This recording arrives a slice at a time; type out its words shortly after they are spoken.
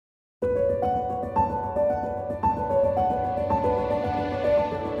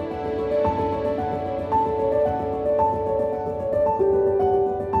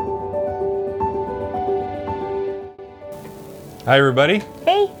Hi, everybody.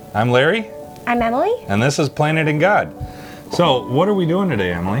 Hey. I'm Larry. I'm Emily. And this is Planet in God. So, what are we doing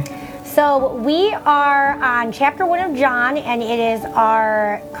today, Emily? So, we are on chapter 1 of John, and it is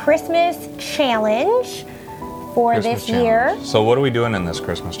our Christmas challenge for this year. So, what are we doing in this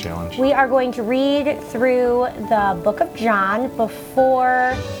Christmas challenge? We are going to read through the book of John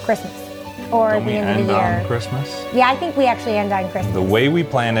before Christmas. Or Don't the we end of the year. On Christmas? Yeah, I think we actually end on Christmas. The way we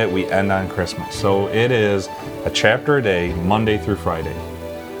planned it, we end on Christmas. So it is a chapter a day, Monday through Friday.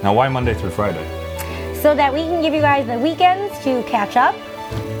 Now, why Monday through Friday? So that we can give you guys the weekends to catch up.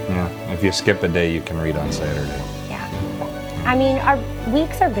 Yeah, if you skip a day, you can read on Saturday. Yeah. I mean, our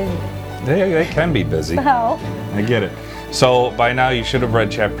weeks are busy. They can be busy. So. I get it. So by now, you should have read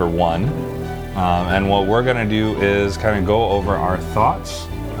chapter 1. And what we're going to do is kind of go over our thoughts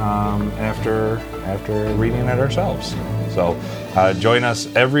after reading it ourselves. So join us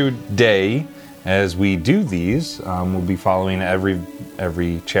every day as we do these. We'll be following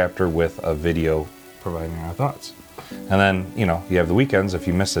every chapter with a video providing our thoughts. And then, you have the weekends. If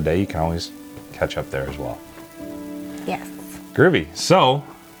you miss a day, you can always catch up there as well. Yes. Groovy. So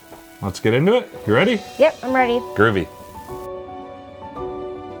let's get into it. You ready? Yep, I'm ready. Groovy.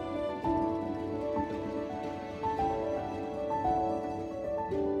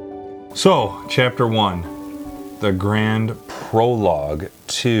 So, chapter 1, the grand prologue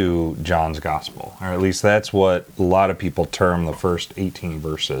to John's Gospel. Or at least that's what a lot of people term the first 18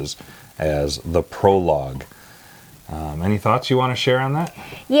 verses as the prologue. Any thoughts you want to share on that?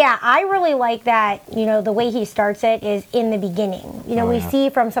 Yeah, I really like that, the way he starts it is in the beginning. We see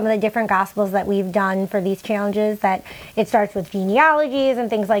from some of the different Gospels that we've done for these challenges that it starts with genealogies and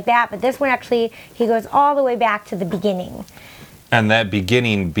things like that. But this one actually, he goes all the way back to the beginning. And that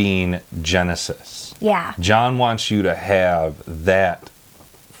beginning being Genesis. Yeah. John wants you to have that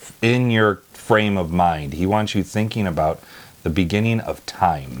in your frame of mind. He wants you thinking about the beginning of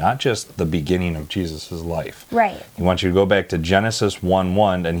time, not just the beginning of Jesus' life. Right. He wants you to go back to Genesis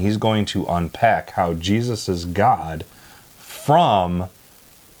 1:1, and he's going to unpack how Jesus is God from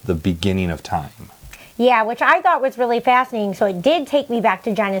the beginning of time. Yeah, which I thought was really fascinating. So it did take me back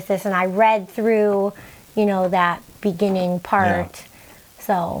to Genesis, and I read through, that beginning part.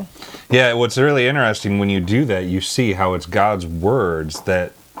 So. Yeah, what's really interesting when you do that, you see how it's God's words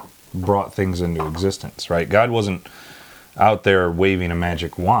that brought things into existence, right? God wasn't out there waving a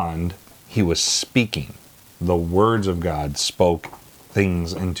magic wand. He was speaking. The words of God spoke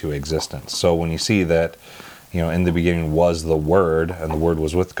things into existence. So when you see that, in the beginning was the Word, and the Word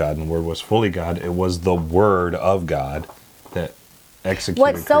was with God, and the Word was fully God, it was the Word of God that executed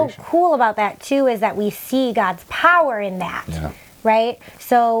What's so creation. cool about that, too, is that we see God's power in that, right?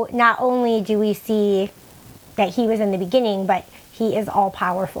 So not only do we see that he was in the beginning, but he is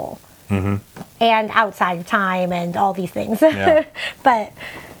all-powerful. Mm-hmm. And outside of time and all these things. Yeah. But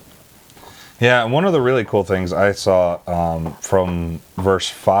yeah, one of the really cool things I saw from verse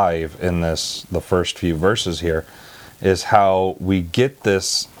 5 in the first few verses here, is how we get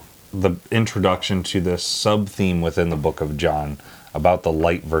the introduction to this sub-theme within the book of John about the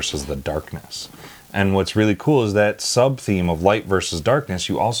light versus the darkness. And what's really cool is that sub-theme of light versus darkness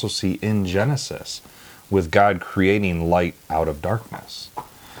you also see in Genesis, with God creating light out of darkness.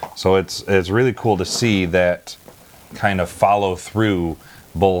 So it's really cool to see that kind of follow through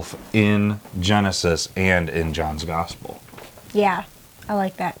both in Genesis and in John's Gospel. Yeah, I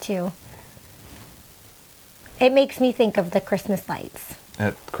like that too. It makes me think of the Christmas lights.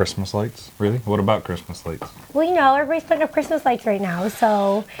 Christmas lights? Really? What about Christmas lights? Well, everybody's putting up Christmas lights right now,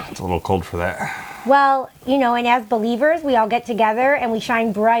 so... It's a little cold for that. Well, and as believers, we all get together and we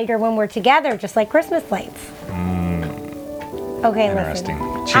shine brighter when we're together, just like Christmas lights. Okay, interesting.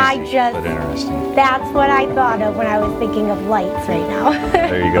 Listen. Cheesy, but interesting. That's what I thought of when I was thinking of lights right now.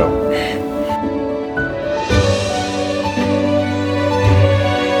 There you go.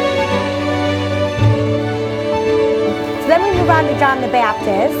 So then we move on to John the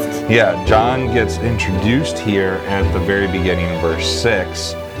Baptist. Yeah, John gets introduced here at the very beginning of verse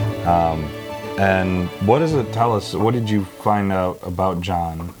 6. And what does it tell us? What did you find out about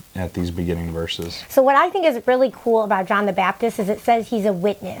John at these beginning verses? So what I think is really cool about John the Baptist is it says he's a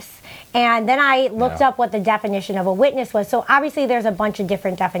witness. And then I looked up what the definition of a witness was. So obviously there's a bunch of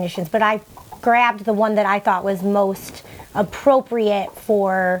different definitions, but I grabbed the one that I thought was most appropriate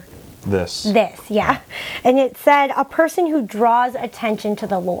for this, yeah. And it said a person who draws attention to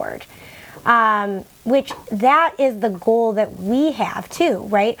the Lord. Which that is the goal that we have too,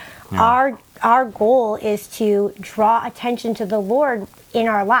 right? Our goal is to draw attention to the Lord in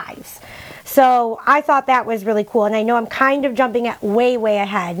our lives. So I thought that was really cool. And I know I'm kind of jumping at way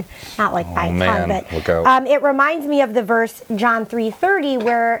ahead, not like by a ton, but look out. it reminds me of the verse John 3:30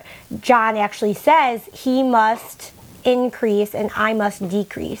 where John actually says he must increase and I must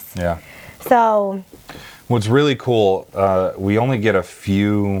decrease. Yeah. So What's really cool, we only get a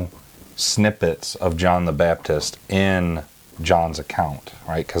few snippets of John the Baptist in John's account,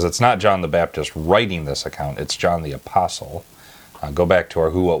 right? Because it's not John the Baptist writing this account, it's John the Apostle. Go back to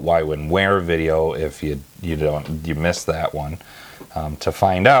our Who, What, Why, When, Where video if you missed that one to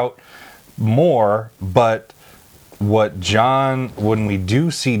find out more. But when we do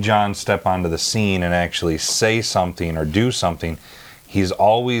see John step onto the scene and actually say something or do something, he's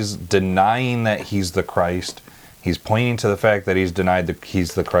always denying that he's the Christ. He's pointing to the fact that he's denied that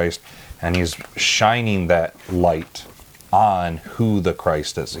he's the Christ, and he's shining that light on who the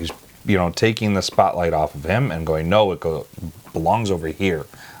Christ is. He's taking the spotlight off of him and going, no, it belongs over here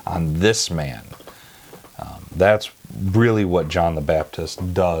on this man. That's really what John the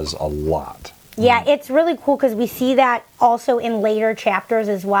Baptist does a lot. yeah, it's really cool because we see that also in later chapters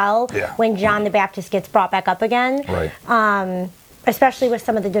as well. Yeah. When John the Baptist gets brought back up again. Right. Especially with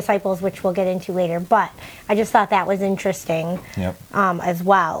some of the disciples, which we'll get into later. But I just thought that was interesting Yep. as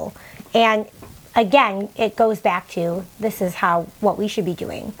well. And again, it goes back to this is what we should be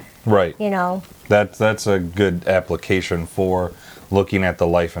doing. Right. That's a good application for looking at the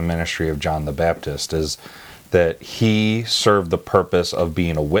life and ministry of John the Baptist, is that he served the purpose of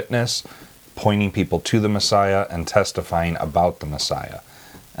being a witness, pointing people to the Messiah and testifying about the Messiah.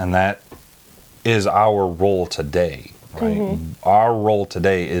 And that is our role today, right? Mm-hmm. Our role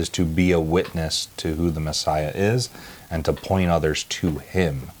today is to be a witness to who the Messiah is and to point others to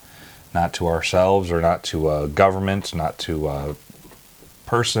him, not to ourselves or not to a government, not to a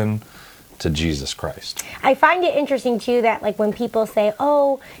person, to Jesus Christ. I find it interesting too that like when people say,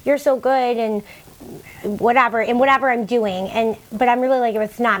 "Oh, you're so good," and whatever I'm doing, but I'm really like,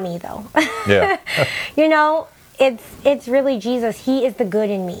 it's not me though. Yeah. It's really Jesus. He is the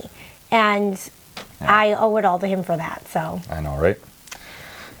good in me, and I owe it all to him for that. So I know, right?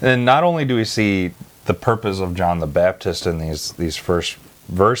 And not only do we see the purpose of John the Baptist in these first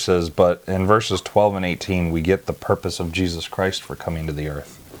verses, but in verses 12 and 18 we get the purpose of Jesus Christ for coming to the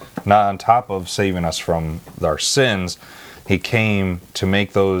earth. Not on top of saving us from our sins, he came to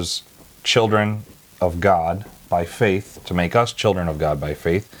make those children of God by faith, to make us children of God by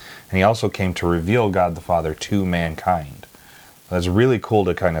faith, and he also came to reveal God the Father to mankind. That's really cool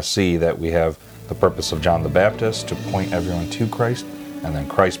to kind of see that we have the purpose of John the Baptist to point everyone to Christ, and then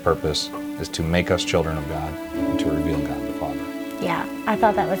Christ's purpose is to make us children of God and to reveal God the Father. Yeah, I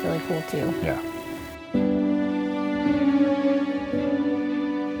thought that was really cool too. Yeah.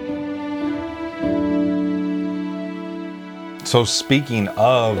 So speaking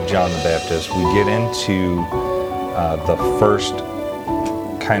of John the Baptist, we get into the first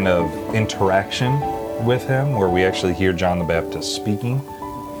kind of interaction with him where we actually hear John the Baptist speaking.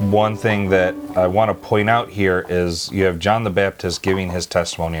 One thing that I want to point out here is you have John the Baptist giving his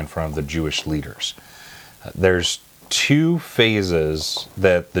testimony in front of the Jewish leaders. There's two phases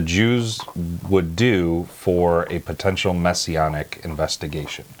that the Jews would do for a potential messianic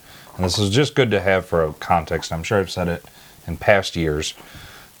investigation. And this is just good to have for a context. I'm sure I've said it in past years.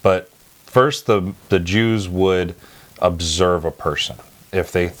 But first, the Jews would observe a person.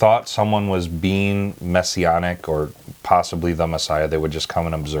 If they thought someone was being messianic or possibly the Messiah, they would just come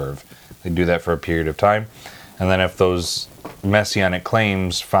and observe. They'd do that for a period of time. And then if those messianic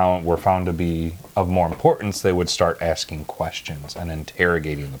claims were found to be of more importance, they would start asking questions and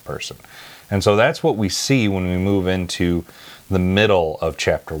interrogating the person. And so that's what we see when we move into the middle of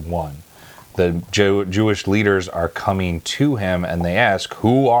chapter 1. The Jewish leaders are coming to him and they ask,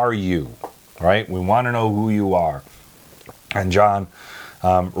 "Who are you?" Right? We want to know who you are. And John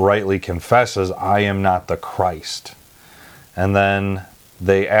rightly confesses, "I am not the Christ." And then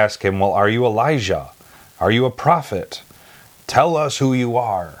they ask him, "Well, are you Elijah? Are you a prophet? Tell us who you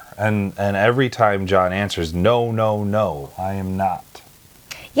are." And every time John answers, "No, no, no, I am not."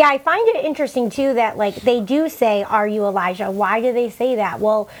 Yeah, I find it interesting too that like they do say, "Are you Elijah?" Why do they say that?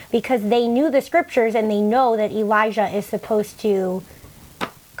 Well, because they knew the scriptures and they know that Elijah is supposed to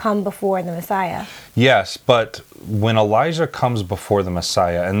come before the Messiah. Yes, but when Elijah comes before the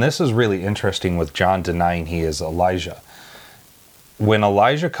Messiah, and this is really interesting with John denying he is Elijah. When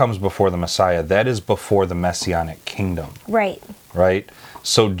Elijah comes before the Messiah, that is before the Messianic kingdom. Right. Right?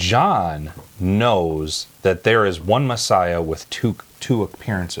 So John knows that there is one Messiah with two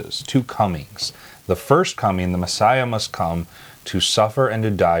appearances, two comings. The first coming, the Messiah must come to suffer and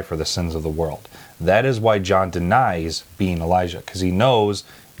to die for the sins of the world. That is why John denies being Elijah, because he knows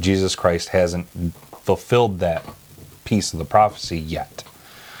Jesus Christ hasn't fulfilled that piece of the prophecy yet.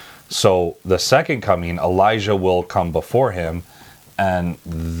 So the second coming, Elijah will come before him, and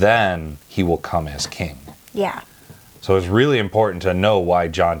then he will come as king. Yeah. So it's really important to know why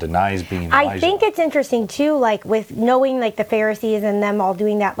John denies being Elijah. I think it's interesting too, like with knowing like the Pharisees and them all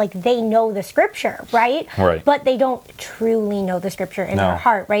doing that, like they know the scripture, right? Right. But they don't truly know the scripture in No. their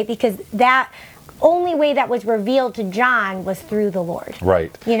heart, right? Because that only way that was revealed to John was through the Lord.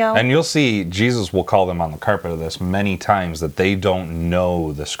 Right. You know? And you'll see Jesus will call them on the carpet of this many times that they don't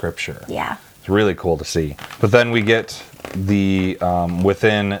know the scripture. Yeah. It's really cool to see. But then we get the,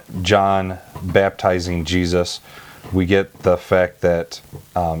 within John baptizing Jesus, we get the fact that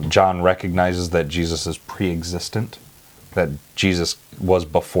John recognizes that Jesus is pre-existent, that Jesus was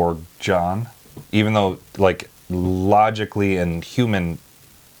before John, even though, like, logically and human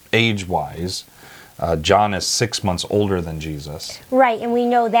age-wise, John is 6 months older than Jesus. Right, and we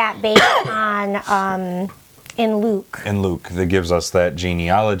know that based on in Luke. In Luke, that gives us that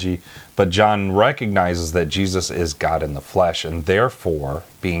genealogy. But John recognizes that Jesus is God in the flesh, and therefore,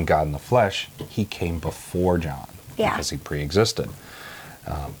 being God in the flesh, he came before John. Yeah. Because he pre-existed.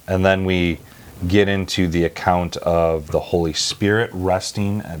 And then we get into the account of the Holy Spirit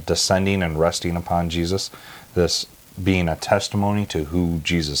descending and resting upon Jesus. This being a testimony to who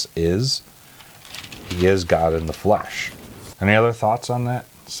Jesus is. He is God in the flesh. Any other thoughts on that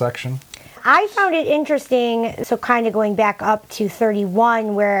section? I found it interesting, so kind of going back up to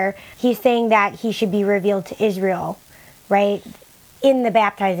 31, where he's saying that he should be revealed to Israel, right? In the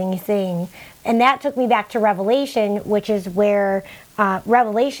baptizing, he's saying. And that took me back to Revelation, which is where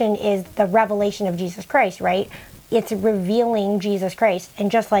Revelation is the revelation of Jesus Christ, right? It's revealing Jesus Christ. And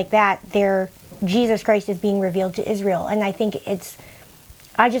just like that, Jesus Christ is being revealed to Israel. And I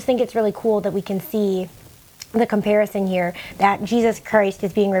just think it's really cool that we can see the comparison here, that Jesus Christ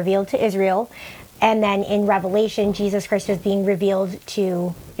is being revealed to Israel, and then in Revelation, Jesus Christ is being revealed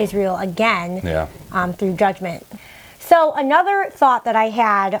to Israel again through judgment. So another thought that I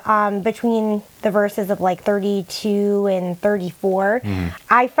had between the verses of like 32 and 34,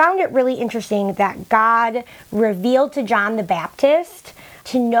 I found it really interesting that God revealed to John the Baptist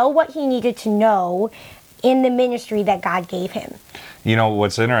to know what he needed to know in the ministry that God gave him. You know,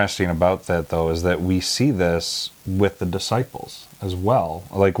 what's interesting about that, though, is that we see this with the disciples as well.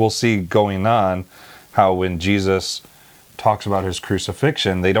 Like, we'll see going on how when Jesus talks about his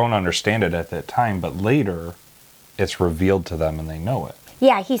crucifixion, they don't understand it at that time, but later it's revealed to them and they know it.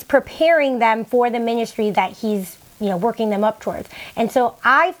 Yeah, he's preparing them for the ministry that he's, working them up towards. And so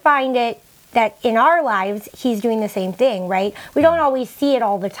I find it that in our lives, he's doing the same thing, right? We don't always see it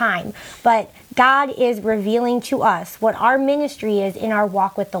all the time, but God is revealing to us what our ministry is in our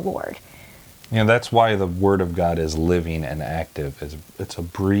walk with the Lord. That's why the Word of God is living and active. It's a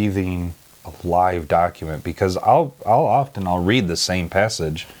breathing, alive document, because I'll often read the same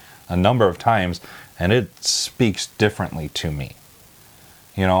passage a number of times, and it speaks differently to me.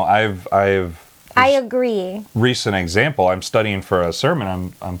 I agree. Recent example, I'm studying for a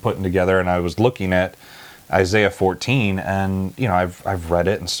sermon I'm putting together, and I was looking at Isaiah 14, and I've read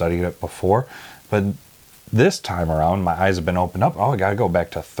it and studied it before, but this time around my eyes have been opened up. I gotta go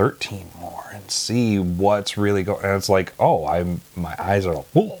back to 13 more and see what's really going. And it's like, my eyes are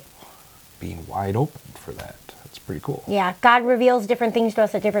being wide open for that. That's pretty cool. Yeah, God reveals different things to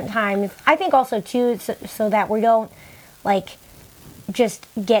us at different times. I think also too, so that we don't just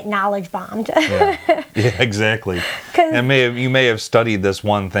get knowledge bombed. Yeah, exactly. And you may have studied this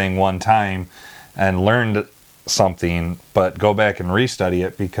one thing one time and learned something, but go back and restudy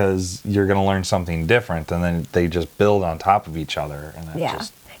it because you're going to learn something different, and then they just build on top of each other. And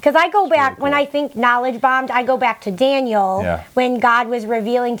because I go back, really cool. When I think knowledge bombed, I go back to Daniel, Yeah. when God was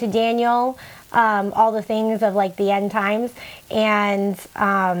revealing to Daniel all the things of like the end times, and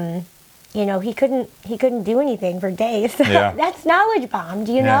he couldn't do anything for days. Yeah. That's knowledge bombed,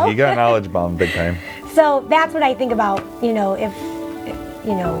 Yeah, he got knowledge bombed big time. So that's what I think about, if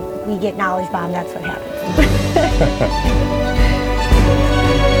we get knowledge bombed, that's what happens.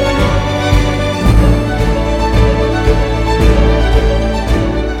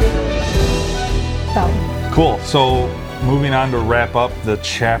 Cool. So moving on to wrap up the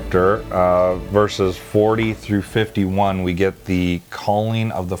chapter, verses 40 through 51, we get the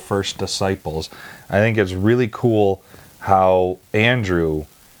calling of the first disciples. I think it's really cool how Andrew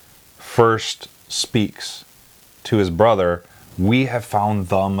first speaks to his brother, "We have found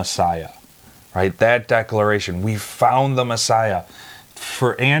the Messiah." Right? That declaration, we found the Messiah.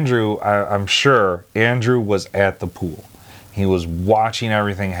 For Andrew, I'm sure Andrew was at the pool. He was watching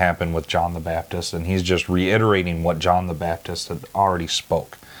everything happen with John the Baptist, and he's just reiterating what John the Baptist had already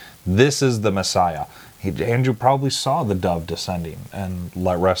spoke. This is the Messiah. Andrew probably saw the dove descending and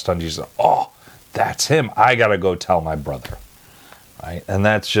let rest on Jesus. Oh, that's him. I got to go tell my brother. Right? And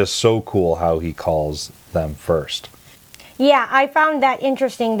that's just so cool how he calls them first. Yeah, I found that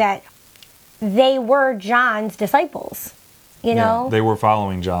interesting that they were John's disciples, you know? They were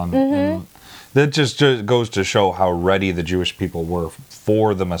following John. And that just goes to show how ready the Jewish people were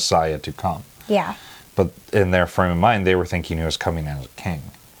for the Messiah to come. Yeah. But in their frame of mind, they were thinking he was coming as a king.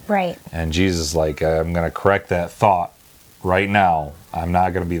 Right. And Jesus is like, I'm going to correct that thought right now. I'm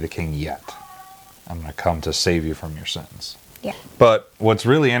not going to be the king yet. I'm going to come to save you from your sins. Yeah. But what's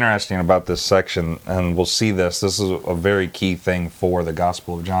really interesting about this section, and we'll see this is a very key thing for the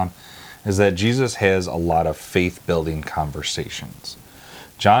Gospel of John, is that Jesus has a lot of faith-building conversations.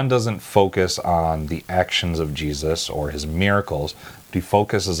 John doesn't focus on the actions of Jesus or his miracles, but he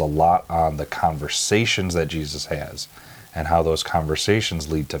focuses a lot on the conversations that Jesus has and how those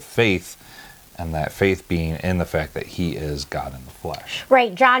conversations lead to faith, and that faith being in the fact that he is God in the flesh.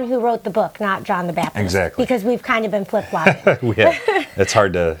 Right, John who wrote the book, not John the Baptist. Exactly. Because we've kind of been flip-flopping. It's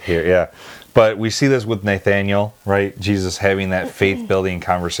hard to hear, yeah. But we see this with Nathanael, right? Jesus having that faith-building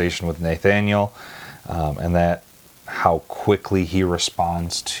conversation with Nathanael, and that how quickly he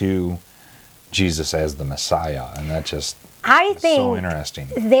responds to Jesus as the Messiah, and that just I think so interesting.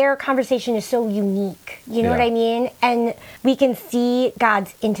 Their conversation is so unique. You know what I mean? And we can see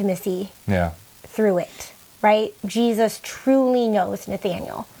God's intimacy through it, right? Jesus truly knows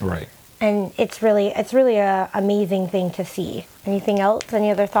Nathanael. Right. And it's really a amazing thing to see. Anything else?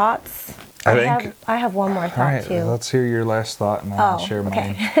 Any other thoughts? I have one more thought all right, too. Let's hear your last thought and I'll share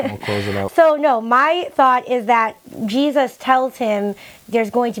mine. We'll close it out. So no, my thought is that Jesus tells him there's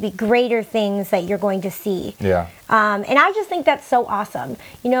going to be greater things that you're going to see. Yeah. And I just think that's so awesome.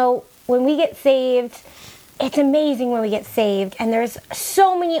 You know, when we get saved, it's amazing when we get saved, and there's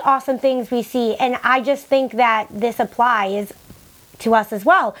so many awesome things we see. And I just think that this applies to us as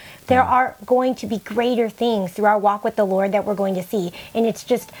well. There are going to be greater things through our walk with the Lord that we're going to see. And it's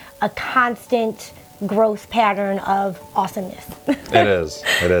just a constant growth pattern of awesomeness. It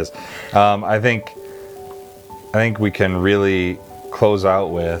is. I think we can really close out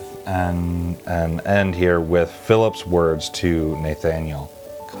with and end here with Philip's words to Nathanael,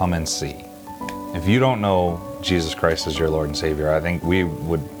 come and see. If you don't know Jesus Christ as your Lord and Savior, I think we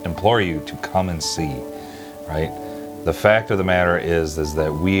would implore you to come and see, right? The fact of the matter is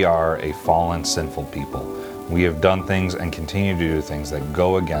that we are a fallen, sinful people. We have done things and continue to do things that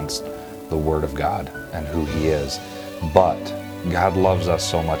go against the Word of God and who He is. But God loves us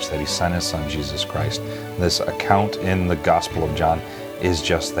so much that He sent His Son, Jesus Christ. This account in the Gospel of John is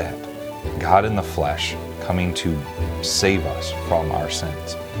just that. God in the flesh coming to save us from our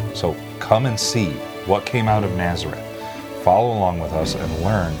sins. So come and see what came out of Nazareth. Follow along with us and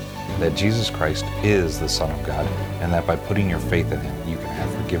learn that Jesus Christ is the Son of God, and that by putting your faith in Him, you can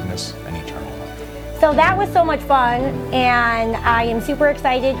have forgiveness and eternal life. So that was so much fun, and I am super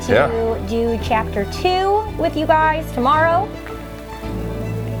excited to do chapter 2 with you guys tomorrow.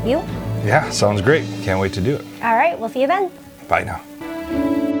 You? Yeah, sounds great. Can't wait to do it. All right, we'll see you then. Bye now.